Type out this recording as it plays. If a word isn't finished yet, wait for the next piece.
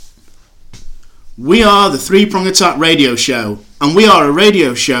We are the Three Prong Attack radio show, and we are a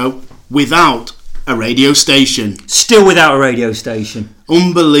radio show without a radio station. Still without a radio station.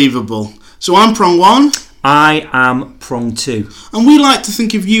 Unbelievable. So I'm Prong 1. I am Prong 2. And we like to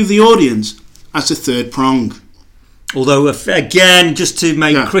think of you, the audience, as the third prong. Although, again, just to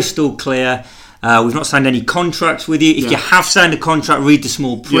make crystal clear, we've not signed any contracts with you. If you have signed a contract, read the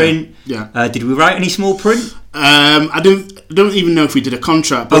small print. Did we write any small print? I don't even know if we did a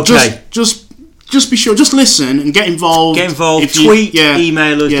contract. But just be sure, just listen and get involved. Get involved, tweet,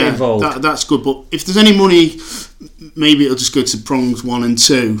 email us, get involved. That's good. But if there's any money, maybe it'll just go to prongs 1 and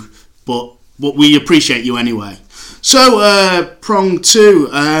 2. But we appreciate you anyway. So, prong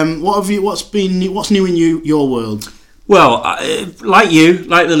 2, what's new in your world? Well, like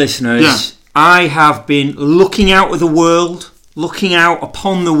the listeners, I have been looking out with the world, looking out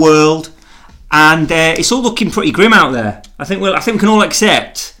upon the world, and it's all looking pretty grim out there. I think we can all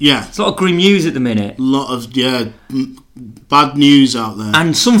accept. Yeah, it's a lot of grim news at the minute. A lot of bad news out there,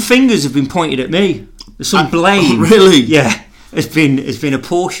 and some fingers have been pointed at me. There's some blame. Oh, really? Yeah, it's been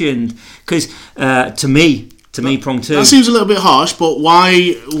apportioned because to me, prong 2. That seems a little bit harsh, but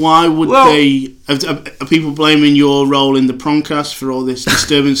why would they? Are people blaming your role in the prongcast for all this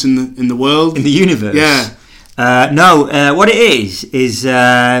disturbance in the world, in the universe? Yeah. No. What it is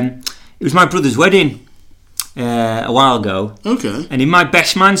it was my brother's wedding a while ago. Okay. And in my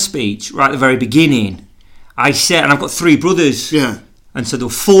best man speech, right at the very beginning, I said, and I've got 3 brothers. Yeah. And so the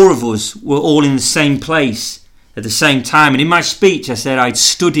 4 of us were all in the same place at the same time, and in my speech I said I'd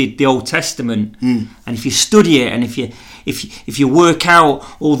studied the Old Testament, and if you study it, and if you work out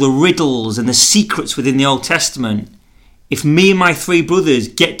all the riddles and the secrets within the Old Testament, if me and my 3 brothers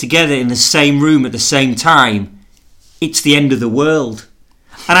get together in the same room at the same time, it's the end of the world.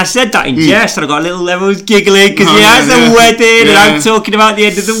 And I said that in jest, and I got a little level giggling because he has a wedding, and I'm talking about the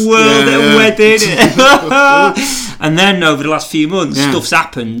end of the world at a wedding. And then over the last few months, stuff's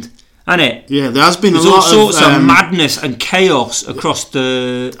happened. Hasn't it? Yeah, there has been There's all sorts of madness and chaos across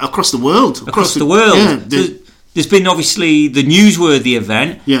the world. Across the world. Yeah, there's been obviously the newsworthy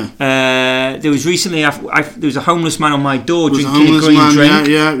event. Yeah. There was recently there was a homeless man on my door drinking a green drink.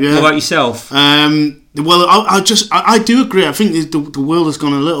 Yeah. What about yourself? Well, I do agree. I think the world has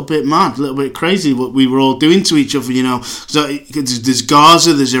gone a little bit mad, a little bit crazy. What we were all doing to each other, So there's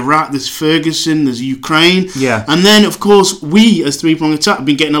Gaza, there's Iraq, there's Ferguson, there's Ukraine. Yeah. And then, of course, we as Three Prong Attack have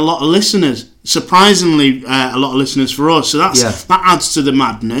been getting a lot of listeners. Surprisingly, a lot of listeners for us. So that adds to the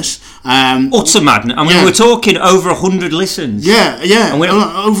madness. Utter madness. I mean, we're talking over 100 listens. Yeah. And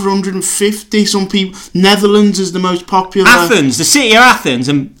over 150. Some people. Netherlands is the most popular. Athens, the city of Athens,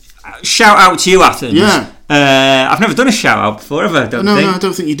 and. Shout out to you, Athens. Yeah. I've never done a shout out before, have I? No, I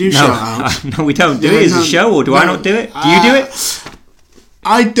don't think you do shout out. No, we don't do it as a show, or do I not do it? Do you do it?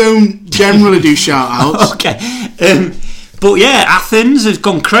 I don't generally do shout outs. Okay. But yeah, Athens has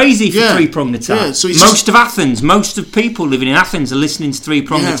gone crazy for Three Prong Attack. Yeah, so most of people living in Athens are listening to Three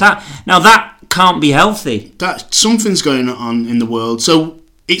Prong Attack. Now that can't be healthy. Something's going on in the world. So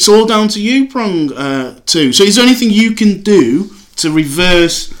it's all down to you, Prong 2. So is there anything you can do to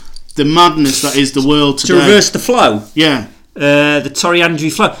reverse the madness that is the world today? To reverse the flow? Yeah. The Torry Andrew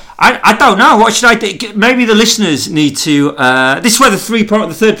flow. I don't know. What should I do? Maybe the listeners need to... this is where the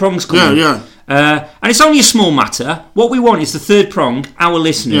third prong's come in. Yeah. And it's only a small matter. What we want is the third prong, our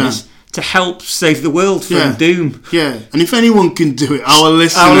listeners, to help save the world from doom. Yeah. And if anyone can do it, our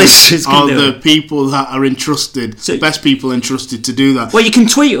listeners are the people that are entrusted, the best people entrusted to do that. Well, you can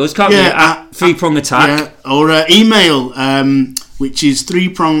tweet us, can't you, at Three Prong Attack. Yeah. Or email... which is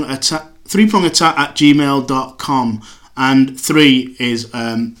threeprongattack@gmail.com, and 3 is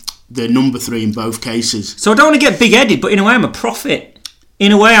the number 3 in both cases. So I don't want to get big-headed, but in a way I'm a prophet.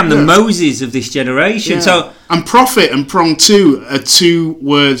 In a way I'm the Moses of this generation. Yeah. So and prophet and prong 2 are 2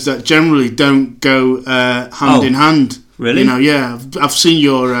 words that generally don't go hand in hand. Really? I've seen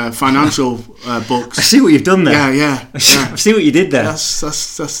your financial books. I see what you've done there. Yeah. I see what you did there.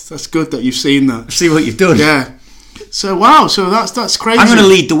 That's good that you've seen that. I see what you've done. Yeah. So wow, that's crazy. I'm going to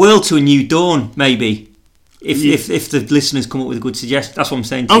lead the world to a new dawn, maybe. If the listeners come up with a good suggestion, that's what I'm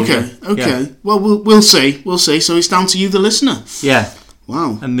saying to you. Okay. Yeah. Well, we'll see. So it's down to you, the listener. Yeah.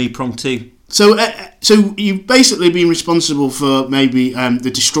 Wow. And me, prong 2. So you've basically been responsible for maybe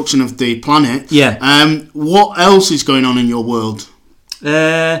the destruction of the planet. Yeah. What else is going on in your world?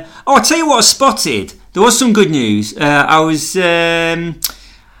 I'll tell you what I spotted. There was some good news. I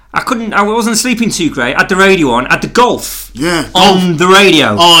wasn't sleeping too great. I had the radio on. I had the golf. Yeah. On the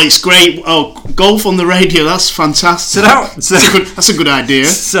radio. Oh, it's great. Oh, golf on the radio. That's fantastic. That's a good idea.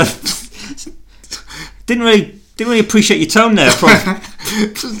 So, didn't Didn't really appreciate your tone there from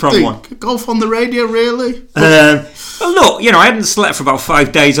prong one. Golf on the radio, really? Well, look, I hadn't slept for about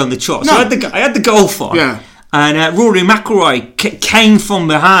 5 days on the trot, so I had the golf on. Yeah. And Rory McIlroy came from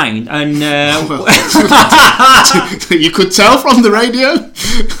behind, and you could tell from the radio.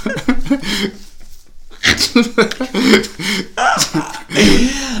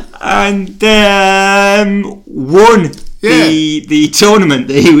 And won the tournament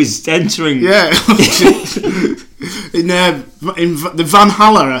that he was entering. Yeah, in the Van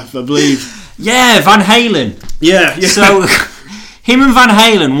Haller, I believe. Yeah, Van Halen. Yeah. So him and Van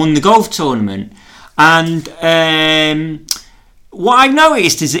Halen won the golf tournament, and what I've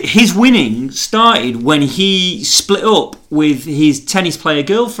noticed is that his winning started when he split up with his tennis player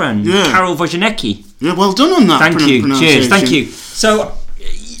girlfriend, Karol Wozniacki. Yeah, well done on that. Thank you. Cheers. Thank you. So,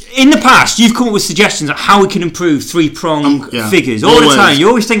 in the past, you've come up with suggestions of how we can improve three-prong figures all the time. You're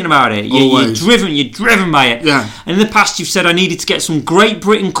always thinking about it. You're driven by it. Yeah. And in the past, you've said I needed to get some Great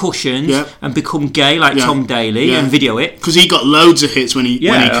Britain cushions and become gay like Tom Daly and video it, because he got loads of hits when he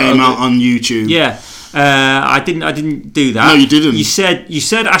came out on YouTube. Yeah. I didn't do that. No, you didn't. You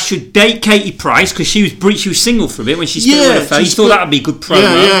said I should date Katie Price because she was single for a bit when she split with her face. You thought that would be a good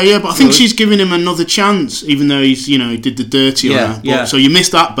promo. Yeah. But I think she's giving him another chance, even though he's he did the dirty on her. But, so you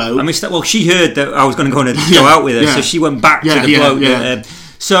missed that boat. I missed that. Well, she heard that I was going to go out with her, so she went back to the bloke.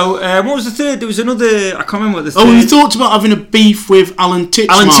 So, what was the third? There was another. I can't remember what the third. Oh, we talked about having a beef with Alan Titchmarsh.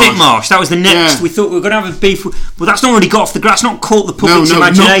 Alan Titchmarsh. That was the next. We thought we were going to have a beef. Well, that's not already got off the grass. Not caught the public's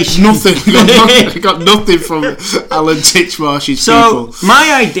imagination. Nothing. Got nothing from Alan Titchmarsh's people. So,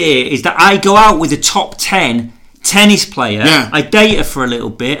 my idea is that I go out with a top 10 tennis player. I date her for a little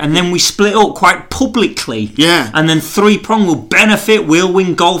bit, and then we split up quite publicly. And then three-prong will benefit. We'll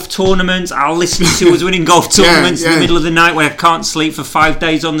win golf tournaments. I'll listen to us winning golf tournaments in the middle of the night when I can't sleep for 5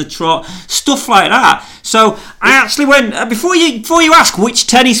 days on the trot. Stuff like that. So I actually went before you ask which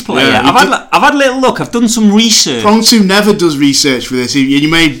tennis player. I've had a little look. I've done some research. Prong 2 never does research for this. You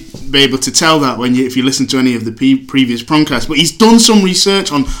may be able to tell that if you listen to any of the previous Prongcasts. But he's done some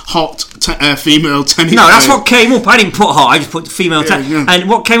research on hot female tennis. No, that's what came up. I didn't put hot. I just put female tennis. And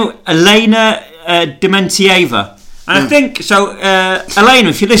what came up? Elena Dementieva. And I think so. Elena,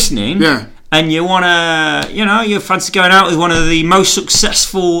 if you're listening. And you want to, you fancy going out with one of the most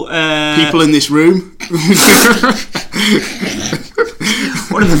successful people in this room.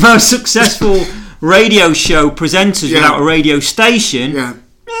 One of the most successful radio show presenters without a radio station.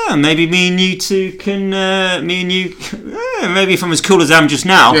 Maybe me and you two can, maybe if I'm as cool as I am just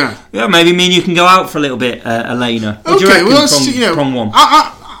now, maybe me and you can go out for a little bit, Elena. What do you reckon, prong one?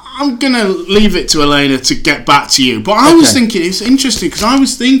 I'm going to leave it to Elena to get back to you. But I was thinking, it's interesting, because I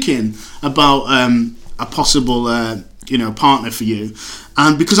was thinking about a possible, partner for you.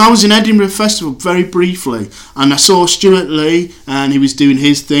 And because I was in Edinburgh Festival very briefly, and I saw Stuart Lee, and he was doing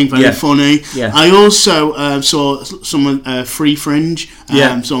his thing, very funny. I also saw some Free Fringe,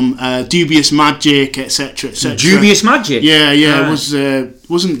 some Dubious Magic, etc. Dubious Magic? It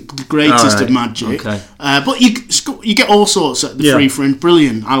wasn't the greatest of magic. But you get all sorts at the Free Fringe.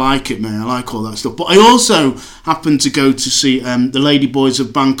 Brilliant. I like it, man. I like all that stuff. But I also happened to go to see the Lady Boys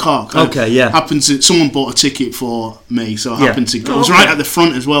of Bangkok. Someone bought a ticket for me, so I happened to go. I was right at the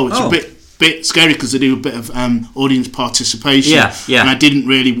front as well, which is a bit scary because they do a bit of audience participation. And I didn't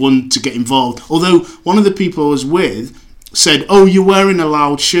really want to get involved. Although one of the people I was with said, "Oh, you're wearing a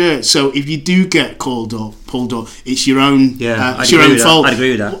loud shirt, so if you do get pulled up, it's your own fault." I'd agree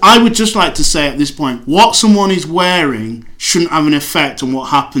with that. I would just like to say at this point, what someone is wearing shouldn't have an effect on what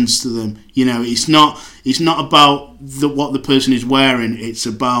happens to them. It's not about what the person is wearing. It's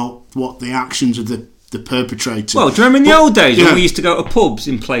about what the actions of the perpetrator. Well, do you remember in the old days when we used to go to pubs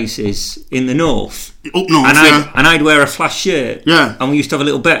in places in the north? Up north, and I'd wear a flash shirt. And we used to have a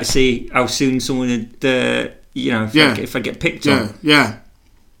little bet to see how soon someone would. If I get picked on.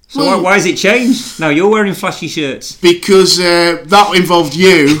 So why has it changed? Now you're wearing flashy shirts. Because that involved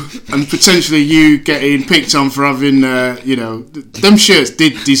you, and potentially you getting picked on for having, them shirts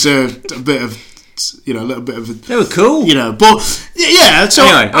did deserve a bit of, a little bit of. They were cool, But so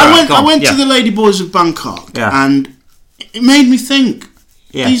anyway, I went to the Lady Boys of Bangkok, and it made me think.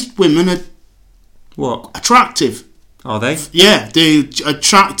 These women are attractive. Are they? Yeah, they're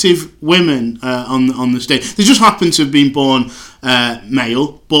attractive women on the stage. They just happen to have been born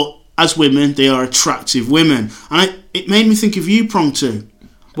male, but as women, they are attractive women. And it made me think of you, Prong 2.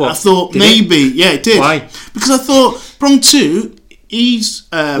 What? I thought it did. Why? Because I thought, Prong 2, he's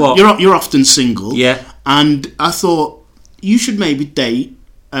you're often single. Yeah. And I thought you should maybe date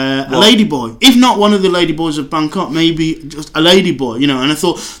a ladyboy. If not one of the ladyboys of Bangkok, maybe just a ladyboy, you know. And I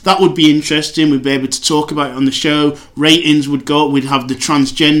thought that would be interesting. We'd be able to talk about it on the show. Ratings would go up. We'd have the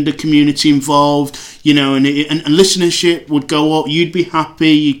transgender community involved, you know, and listenership would go up. You'd be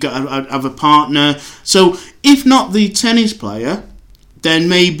happy. You'd have a partner. So if not the tennis player, then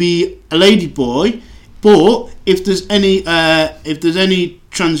maybe a ladyboy. But if there's any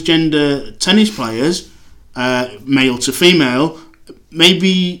transgender tennis players, male to female,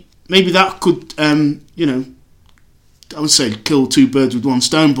 maybe that could, you know, I would say kill two birds with one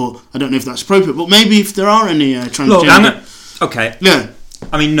stone, but I don't know if that's appropriate. But maybe if there are any transgender... Look, okay. Yeah.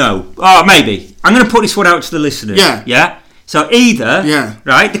 I mean, no. Oh, maybe. I'm going to put this one out to the listeners. Yeah. Yeah? So either... Yeah.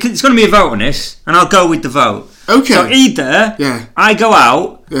 Right? It's going to be a vote on this, and I'll go with the vote. Okay. So either Yeah. I go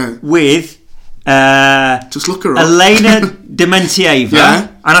out with... Just look her up. Elena Dementieva. Yeah.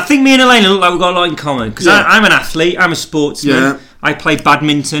 And I think me and Elena look like we've got a lot in common. Because I'm an athlete, I'm a sportsman. Yeah. I play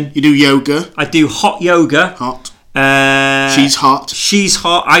badminton. You do yoga. I do hot yoga. Hot. She's hot. She's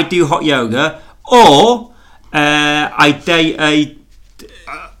hot. I do hot yoga. Or I date a...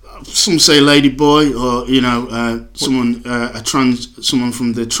 Some say ladyboy, or you know, someone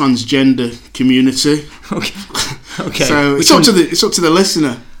from the transgender community. Okay. Okay. So it's up to the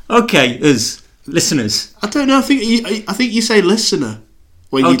listener. Okay, us listeners. I don't know. I think you say listener.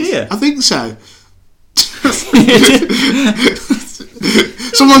 Dear. I think so.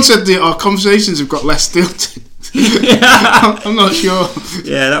 Someone said our conversations have got less stilted. I'm not sure.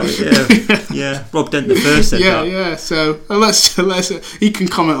 Yeah, that was Rob Dent the first said that. Yeah. So let's he can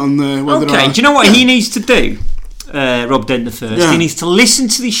comment on whether. Okay. Do you know what he needs to do? Rob Dent the first. Yeah. He needs to listen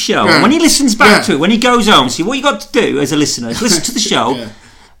to this show. Yeah. And when he listens back to it, when he goes home, see what you got to do as a listener is listen to the show,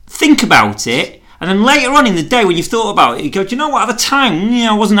 think about it, and then later on in the day when you've thought about it, you go, do you know what? At the time,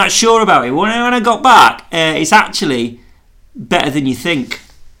 I wasn't that sure about it. When I got back, it's actually better than you think.